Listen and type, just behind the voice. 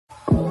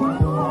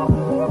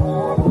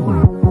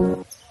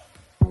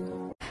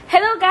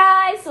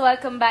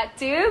welcome back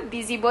to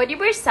Busybody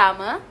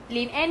bersama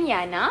Lin and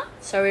Yana.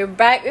 So we're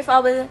back with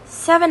our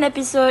 7th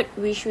episode,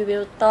 which we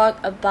will talk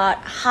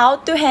about how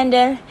to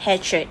handle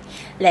hatred.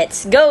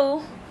 Let's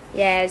go!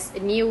 Yes,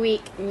 a new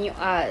week, new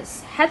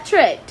us.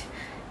 Hatred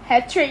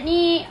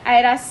ni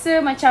I rasa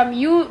macam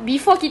you,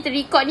 before kita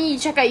record ni, you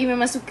cakap you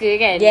memang suka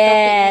kan?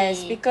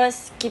 Yes,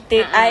 because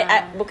kita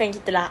I bukan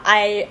kita lah,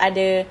 I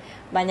ada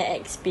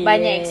banyak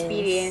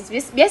experience.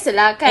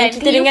 Biasalah kan,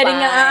 kita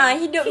dengar-dengar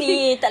hidup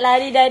ni tak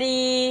lari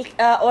dari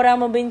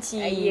orang membenci.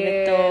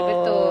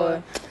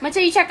 Betul. Macam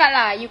you cakap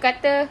lah, you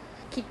kata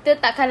kita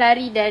takkan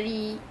lari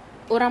dari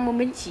orang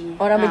membenci.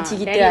 Orang benci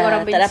kita dari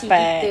orang benci tak dapat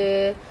kita.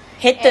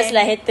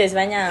 Haters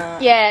banyak.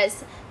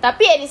 Yes.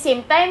 Tapi at the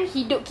same time,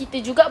 hidup kita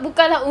juga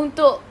bukanlah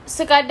untuk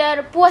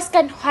sekadar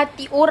puaskan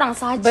hati orang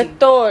sahaja.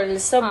 Betul.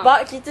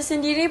 Sebab kita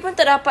sendiri pun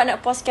tak dapat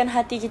nak puaskan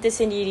hati kita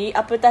sendiri.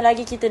 Apatah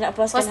lagi kita nak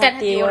puaskan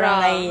hati orang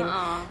lain.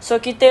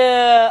 So kita,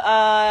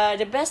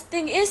 the best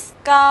thing is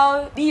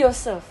kau be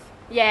yourself.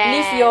 Yes.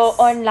 Live your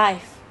own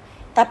life.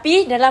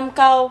 Tapi dalam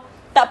kau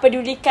tak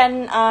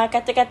pedulikan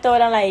kata-kata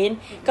orang lain,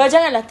 kau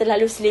janganlah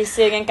terlalu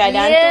selesa dengan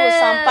keadaan tu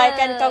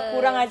sampaikan kau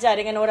kurang ajar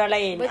dengan orang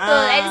lain.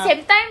 Betul. At the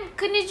same time,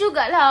 kena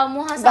jugalah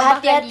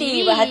muhasabahkan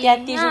diri.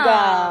 Berhati-hati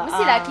juga.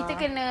 Mestilah kita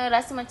kena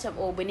rasa macam,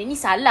 oh benda ni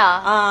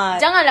salah.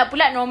 Janganlah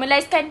pula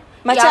normalizekan.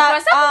 Macam aku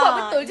rasa aku buat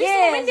betul je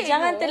semua benda.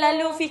 Jangan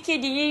terlalu fikir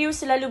diri you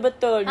selalu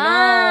betul. No.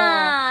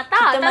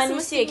 Tak kita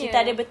manusia, semestinya. kita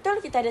ada betul,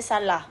 kita ada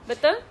salah.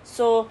 Betul.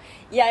 So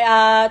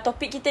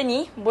topik kita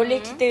ni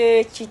boleh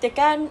kita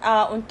ceritakan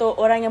untuk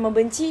orang yang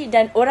membenci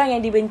dan orang yang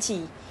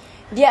dibenci.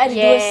 Dia ada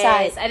dua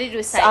side. Ada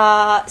dua side.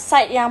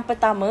 Side yang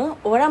pertama,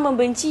 orang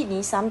membenci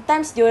ni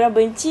sometimes dia orang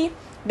benci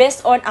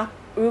based on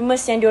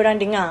rumors yang diorang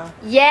dengar.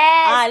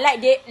 Yes.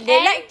 Like they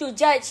like to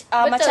judge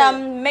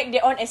macam make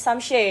their own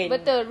assumption.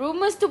 Betul.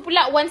 Rumors tu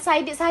pula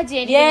one-sided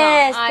saja yang dia dengar.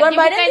 Yes. Tuan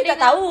badan dia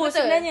tak tahu betul,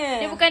 sebenarnya.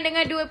 Dia bukan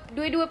dengan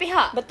dua-dua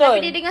pihak. Betul. Tapi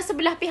dia dengar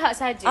sebelah pihak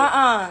saja.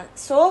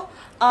 So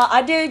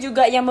ada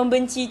juga yang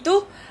membenci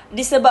tu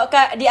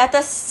disebabkan di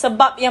atas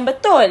sebab yang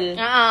betul.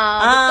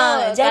 Betul.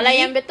 Jadi, kalau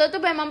yang betul tu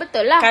memang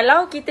betul lah.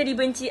 Kalau kita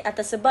dibenci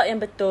atas sebab yang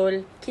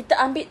betul, kita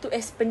ambil tu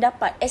as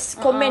pendapat, as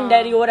komen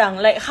dari orang,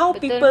 like how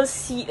people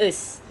see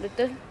us.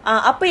 Betul.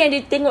 Apa yang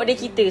dia tengok dari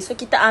kita, so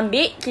kita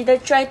ambil,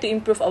 kita try to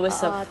improve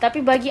ourselves.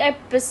 Tapi bagi I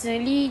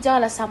personally,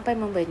 janganlah sampai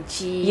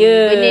membenci.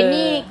 Yeah. Benda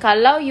ni,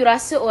 kalau you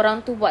rasa orang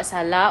tu buat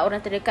salah,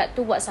 orang terdekat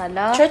tu buat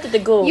salah, try to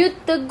tegur. You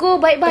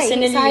tegur baik-baik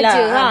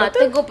sahaja.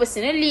 Tegur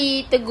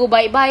personally, tegur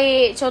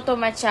baik-baik. Contoh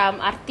macam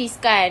artis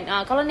kan,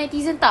 kalau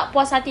netizen tak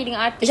puas hati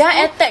dengan artis,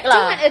 jangan attack lah.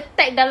 Jangan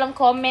attack dalam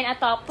komen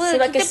atau apa.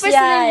 Sebab kita kesian.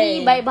 personally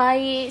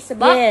baik-baik.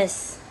 Sebab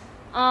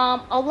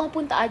Allah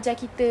pun tak ajar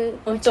kita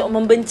untuk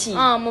membenci.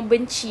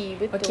 Membenci.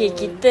 Betul. Okay,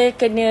 kita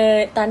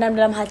kena tanam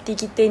dalam hati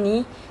kita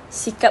ni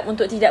sikap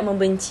untuk tidak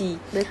membenci.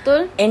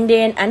 Betul. And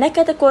then andai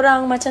kata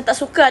korang macam tak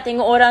suka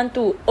tengok orang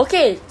tu,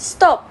 okay,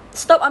 stop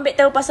ambil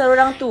tahu pasal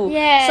orang tu.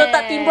 Yes. So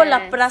tak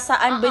timbullah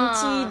perasaan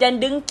benci dan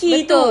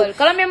dengki. Betul. tu.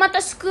 Kalau memang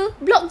tak suka,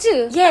 block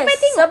je. Yes. Sampai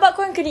tengok. Sebab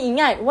korang kena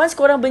ingat, once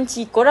korang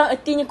benci, korang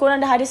artinya korang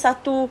dah ada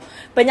satu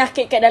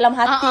penyakit kat dalam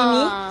hati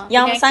ni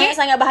yang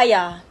sangat-sangat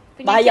bahaya.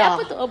 Bahaya.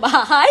 Apa tu?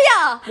 Bahaya.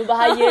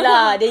 Berbahaya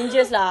lah.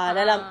 Dangerous lah.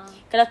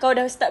 Kalau kau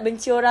dah start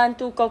benci orang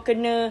tu, kau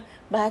kena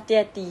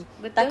berhati-hati.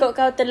 Betul. Takut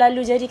kau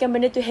terlalu jadikan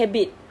benda tu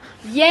habit.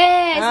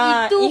 Yes.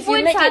 Itu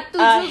pun satu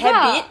juga.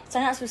 Habit,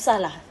 sangat susah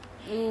lah.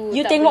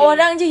 You tengok boleh.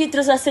 Orang je, you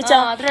terus rasa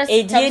macam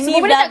dia ni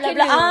bla bla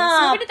bla.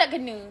 Semua benda tak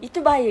kena.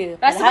 Itu bahaya.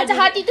 Rasa macam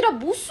hati tu dah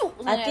busuk.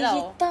 Hati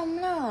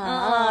hitam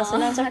lah.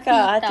 Senang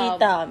cakap, hati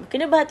hitam.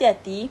 Kena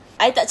berhati-hati.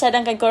 I tak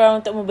cadangkan korang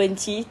untuk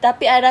membenci,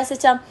 tapi I rasa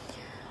macam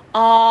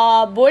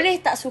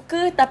boleh tak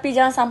suka, tapi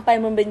jangan sampai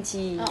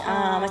membenci.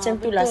 Macam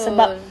tu lah.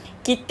 Sebab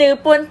kita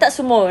pun tak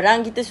semua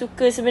orang kita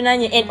suka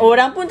sebenarnya. And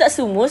orang pun tak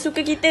semua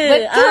suka kita.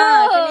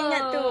 Betul. Kena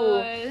ingat tu.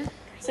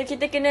 So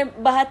kita kena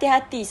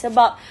berhati-hati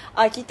sebab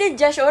kita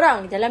judge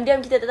orang, dalam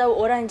diam kita tak tahu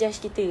orang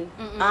judge kita.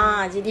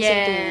 Jadi macam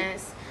tu.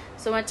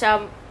 So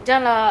macam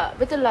janganlah,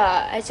 betul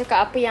lah I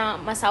cakap apa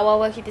yang masa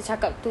awal-awal kita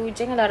cakap tu,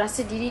 janganlah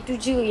rasa diri tu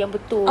je yang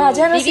betul.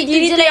 Jangan rasa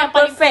diri tu yang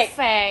paling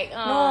perfect.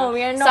 No,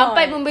 we are not.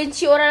 Sampai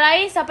membenci orang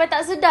lain, sampai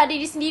tak sedar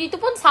diri sendiri tu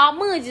pun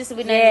sama je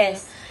sebenarnya.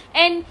 Yes.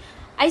 And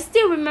I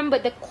still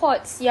remember the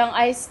quotes yang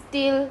I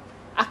still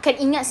akan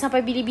ingat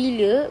sampai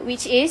bila-bila,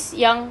 which is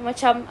yang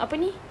macam apa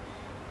ni,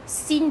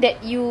 sin that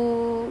you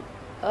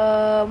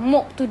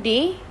mock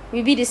today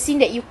will be the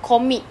sin that you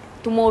commit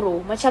tomorrow.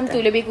 Macam tu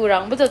lebih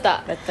kurang. Betul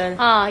tak? Betul.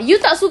 You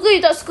tak suka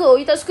You tak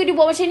suka dia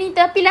buat macam ni,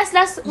 tapi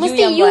last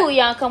mesti you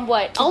yang akan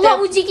buat. Allah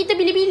uji kita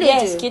bila-bila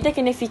je. Yes, kita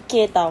kena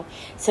fikir tau.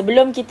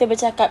 Sebelum kita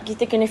bercakap,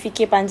 kita kena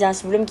fikir panjang.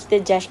 Sebelum kita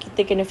judge,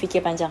 kita kena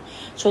fikir panjang.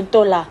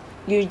 Contohlah,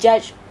 you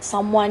judge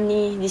someone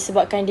ni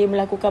disebabkan dia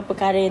melakukan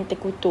perkara yang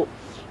terkutuk.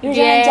 You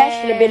jangan judge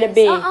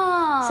lebih-lebih.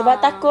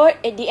 Sebab takut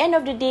at the end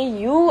of the day,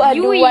 you are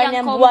the one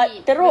yang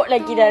buat teruk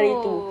lagi dari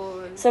tu.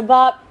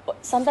 Sebab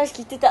sometimes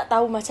kita tak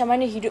tahu macam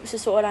mana hidup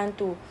seseorang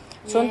tu.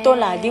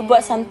 Contohlah, dia buat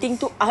something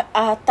tu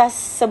atas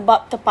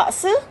sebab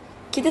terpaksa.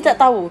 Kita tak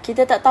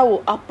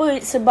tahu apa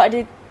sebab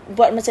dia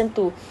buat macam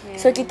tu.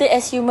 So kita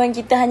as human,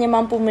 kita hanya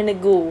mampu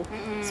menegur.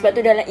 Sebab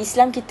tu dalam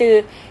Islam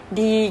kita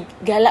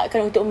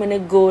digalakkan untuk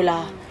menegur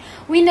lah.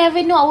 We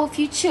never know our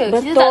future.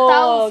 Betul. Kita tak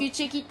tahu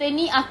future kita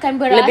ni akan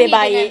berakhir Lebih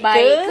baik dengan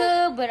baik ke?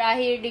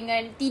 berakhir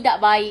dengan tidak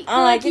baik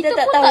ke. Kita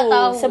pun tak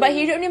tahu. Sebab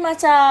hidup ni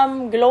macam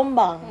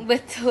gelombang.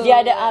 Betul. Dia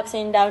ada ups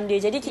and down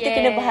dia. Jadi kita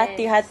kena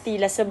berhati-hati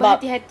lah.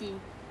 Sebab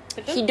berhati-hati.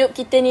 Betul? hidup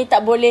kita ni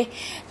tak boleh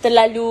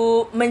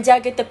terlalu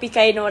menjaga tepi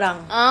kain orang.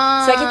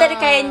 Sebab kita ada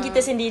kain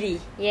kita sendiri.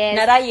 Yes.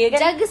 Nak raya kan?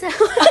 Jaga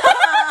sama.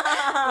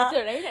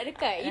 Betul, raya nak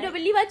dekat. You dah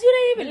beli baju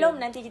raya Belum,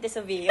 nanti kita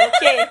survey.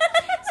 Okay.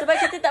 Sebab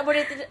kita tak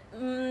boleh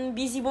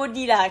busy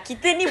body lah.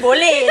 Kita ni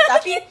boleh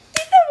tapi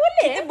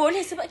kita boleh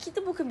sebab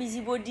kita bukan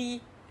busy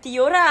body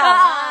orang.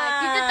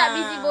 Kita tak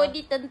busy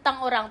body tentang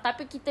orang,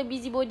 tapi kita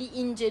busy body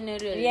in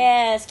general.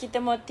 Yes,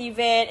 kita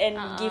motivate and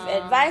give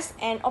advice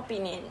and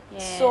opinion.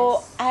 Yes.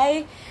 So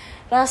I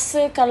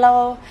rasa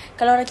kalau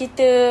orang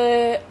kita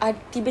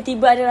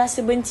tiba-tiba ada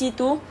rasa benci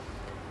tu,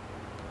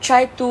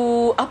 try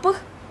to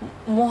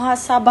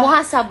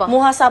muhasabah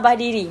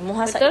diri.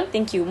 Betul?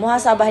 Thank you.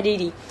 Muhasabah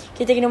diri.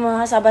 Kita kena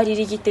muhasabah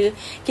diri kita.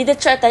 Kita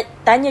try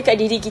tanya kat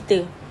diri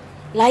kita,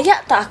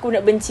 layak tak aku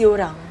nak benci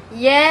orang?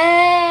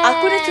 Yes.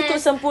 Aku dah cukup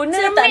sempurna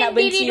tak nak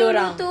benci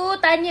orang? Cermin diri dulu tu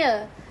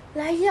tanya,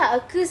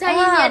 layak ke saya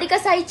ni? Adakah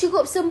saya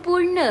cukup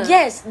sempurna?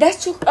 Yes, dah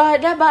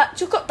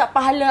cukup tak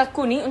pahala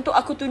aku ni untuk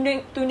aku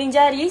tunding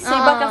jari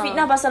sebarkan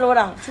fitnah pasal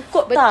orang?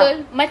 Cukup tak? Betul.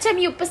 Macam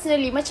you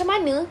personally, macam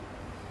mana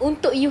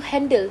untuk you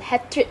handle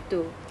hatred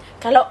tu?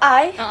 Kalau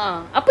I,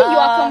 apa you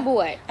akan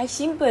buat? I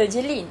simple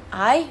je, Lin.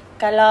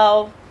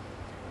 Kalau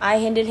I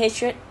handle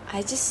hatred,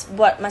 I just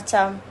buat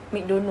macam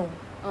McDonald.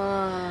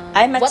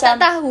 I buat macam tak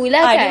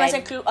tahulah kan. Dia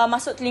macam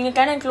masuk telinga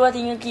kanan, keluar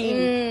telinga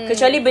kiri.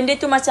 Kecuali benda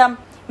tu macam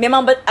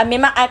memang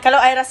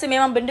kalau I rasa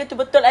memang benda tu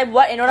betul I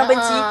buat and orang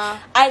benci,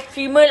 I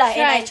terima lah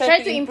and I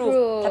try to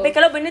improve. Tapi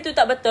kalau benda tu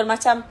tak betul,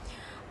 macam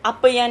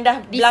apa yang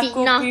dah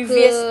berlaku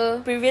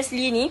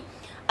previously ni,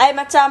 I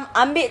macam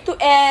ambil tu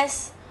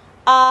as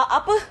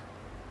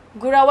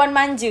gurauan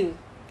manja.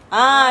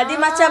 Dia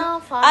macam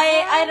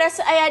I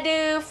rasa I ada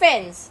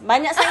fans.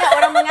 Banyak sangat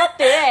orang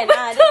mengata kan. Dia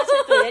macam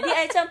tu. Jadi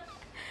I macam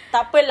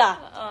tak apalah.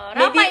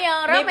 Ramai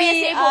yang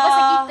sibuk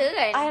pasal kita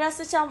kan. I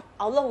rasa macam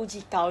Allah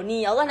uji kau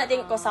ni. Allah nak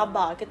tengok kau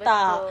sabar ke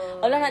tak.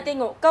 Allah nak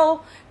tengok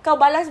kau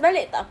balas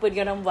balik tak apa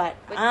dia orang buat.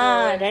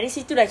 Dari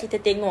situ dah kita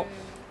tengok.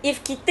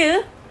 If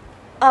kita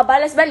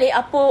balas balik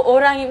apa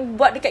orang yang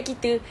buat dekat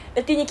kita,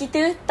 artinya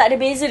kita tak ada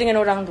beza dengan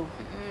orang tu.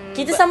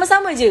 Kita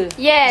sama-sama je.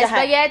 Yes,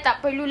 jahat. bagi I tak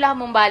perlulah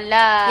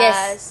membalas.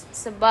 Yes.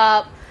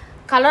 Sebab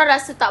kalau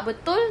rasa tak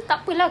betul,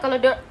 tak apalah. Kalau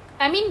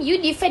you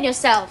defend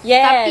yourself.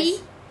 Yes.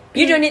 Tapi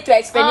you don't need to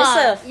explain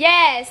yourself.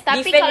 Yes.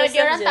 Tapi Defend kalau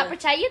dia yourself orang je. tak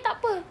percaya, tak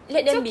apa.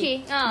 Let them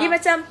okay. be. Dia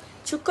macam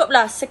cukup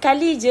lah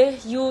sekali je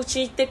you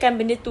ceritakan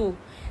benda tu.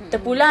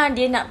 Terpulang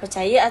dia nak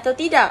percaya atau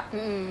tidak.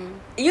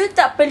 You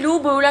tak perlu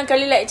berulang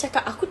kali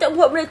cakap aku tak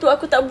buat benda tu,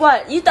 aku tak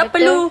buat. You tak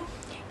perlu.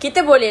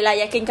 Kita boleh lah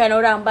yakinkan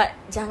orang, but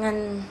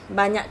jangan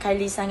banyak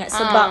kali sangat.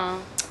 Sebab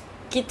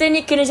kita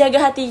ni kena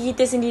jaga hati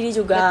kita sendiri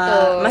juga.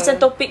 Betul. Macam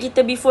topik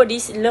kita before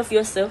this, love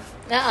yourself.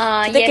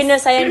 Kita kena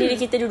sayang diri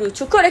kita dulu.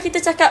 Cukup dah kita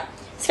cakap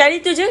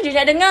sekali tu je, dia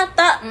nak dengar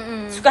tak,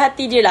 suka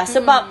hati dia lah.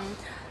 Sebab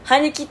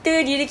hanya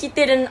kita, diri kita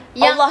dan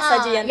Allah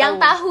saja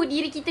yang tahu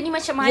diri kita ni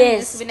macam mana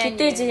sebenarnya.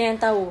 Kita je yang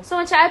tahu. So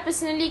macam I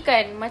personally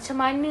kan, macam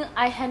mana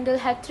I handle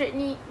hatred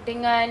ni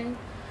dengan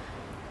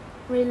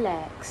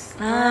relax.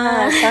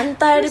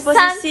 Santai di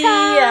posisi.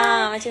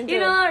 Macam tu.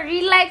 You know,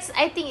 relax.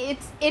 I think it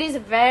is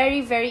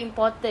very very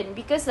important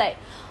because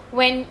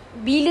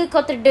bila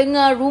kau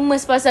terdengar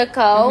rumours pasal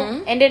kau,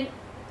 and then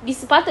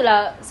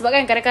sepatutlah, sebab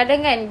kan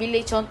kadang-kadang kan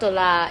bila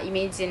contohlah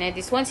imagine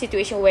this one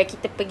situation where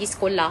kita pergi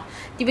sekolah,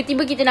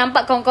 tiba-tiba kita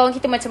nampak kawan-kawan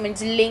kita macam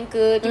menjeling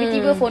ke,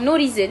 tiba-tiba for no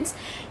reasons,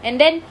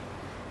 and then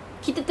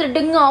kita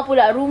terdengar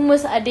pula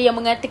rumours ada yang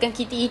mengatakan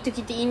kita itu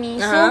kita ini.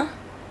 So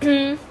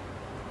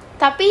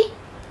tapi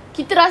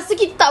kita rasa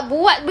kita tak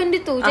buat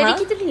benda tu. Jadi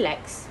kita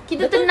relax.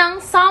 Kita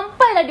tenang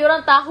sampailah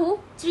diorang tahu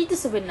cerita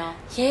sebenar.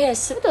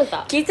 Yes. Betul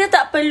tak? Kita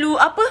tak perlu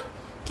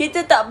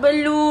kita tak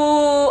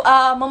perlu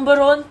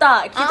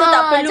memberontak. Kita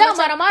tak perlu jangan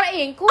marah-marah.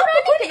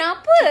 Korang ni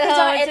kenapa? Kita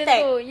jangan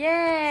attack.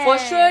 Yes. For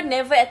sure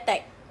never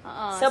attack.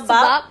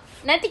 Sebab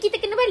nanti kita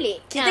kena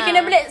balik. Kita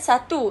kena balik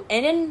satu.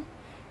 And then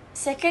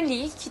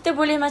secondly, kita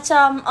boleh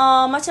macam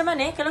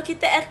mana kalau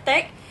kita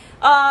attack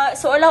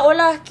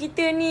seolah-olah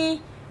kita ni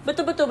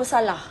betul-betul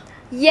bersalah.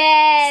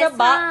 Yes.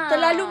 Sebab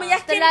terlalu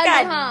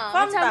meyakinkan.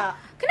 Faham macam, tak?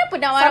 kenapa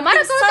nak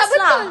marah-marah kalau tak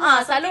betul?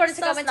 Selalu orang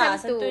cakap macam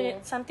tu.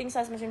 Something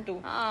sus macam tu.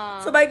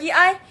 So bagi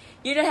I,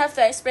 you don't have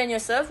to explain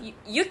yourself.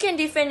 You can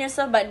defend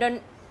yourself, but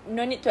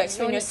no need to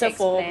explain yourself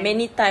for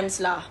many times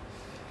lah.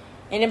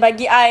 And then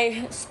bagi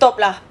I, stop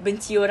lah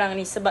benci orang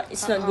ni sebab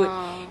it's not good.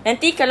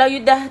 Nanti kalau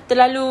you dah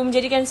terlalu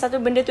menjadikan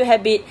satu benda tu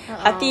habit,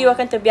 hati you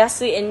akan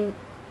terbiasa and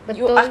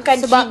You akan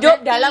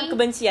hidup dalam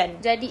kebencian.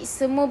 Jadi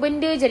semua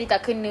benda jadi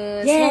tak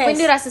kena. Yes. Semua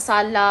benda rasa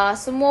salah.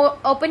 Semua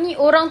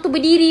orang tu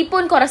berdiri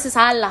pun kau rasa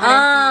salah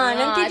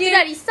nanti dia dia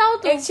dah risau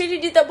tu.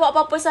 Actually dia tak buat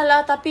apa-apa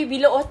salah, tapi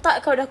bila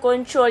otak kau dah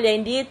control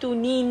yang dia tu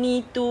ni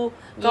tu,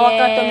 kau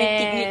akan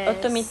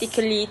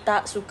automatically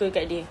tak suka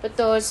kat dia.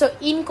 Betul. So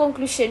in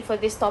conclusion for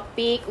this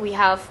topic, we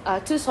have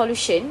two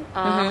solution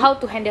how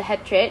to handle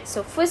hatred.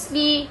 So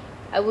firstly,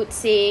 I would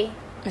say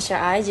macam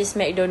I just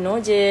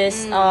McDonald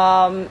just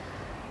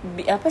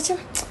apa macam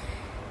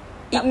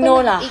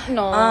ignore lah.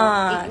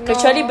 Ignore.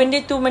 Kecuali benda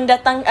tu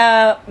mendatang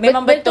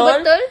memang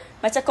betul.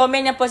 Macam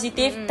komen yang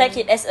positif,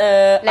 take it as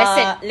a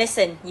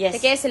lesson. Yes.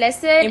 Take it as a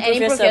lesson and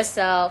improve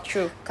yourself.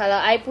 True. Kalau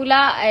I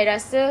pula, I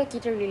rasa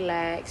kita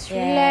relax.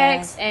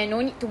 Relax and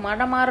no need to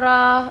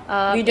marah-marah.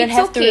 We don't it's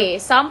have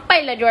okay.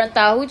 Sampailah diorang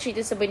tahu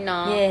cerita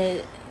sebenar.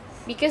 Yeah.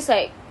 Because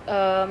like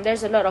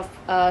there's a lot of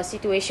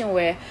situation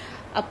where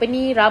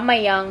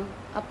ramai yang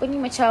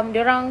macam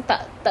diorang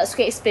tak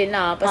suka explain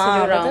lah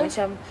pasal diorang.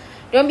 Macam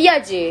diorang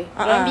biar je.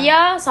 Diorang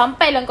biar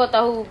sampailah kau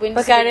tahu benda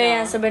perkara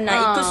yang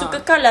sebenar. Itu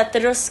suka kau lah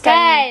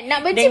teruskan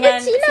nak dengan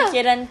benci-benci lah.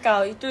 fikiran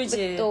kau. Itu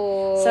je.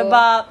 Betul.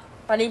 Sebab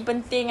paling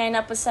penting I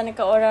nak pesan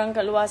dekat orang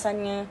kat luar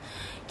sana,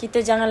 kita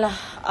janganlah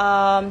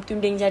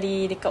tunding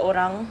jari dekat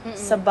orang.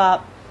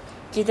 Sebab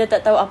kita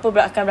tak tahu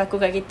apa akan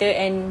berlaku kat kita,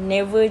 and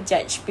never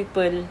judge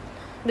people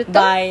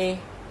by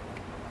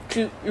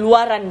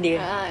luaran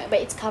dia.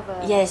 By its cover.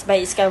 Yes, by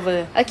its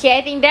cover. Okay,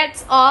 I think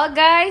that's all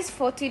guys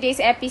for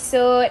today's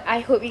episode.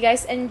 I hope you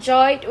guys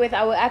enjoyed with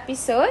our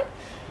episode.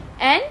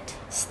 And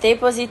stay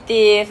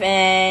positive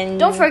and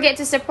don't forget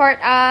to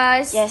support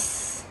us.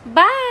 Yes.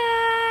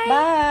 Bye.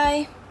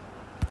 Bye.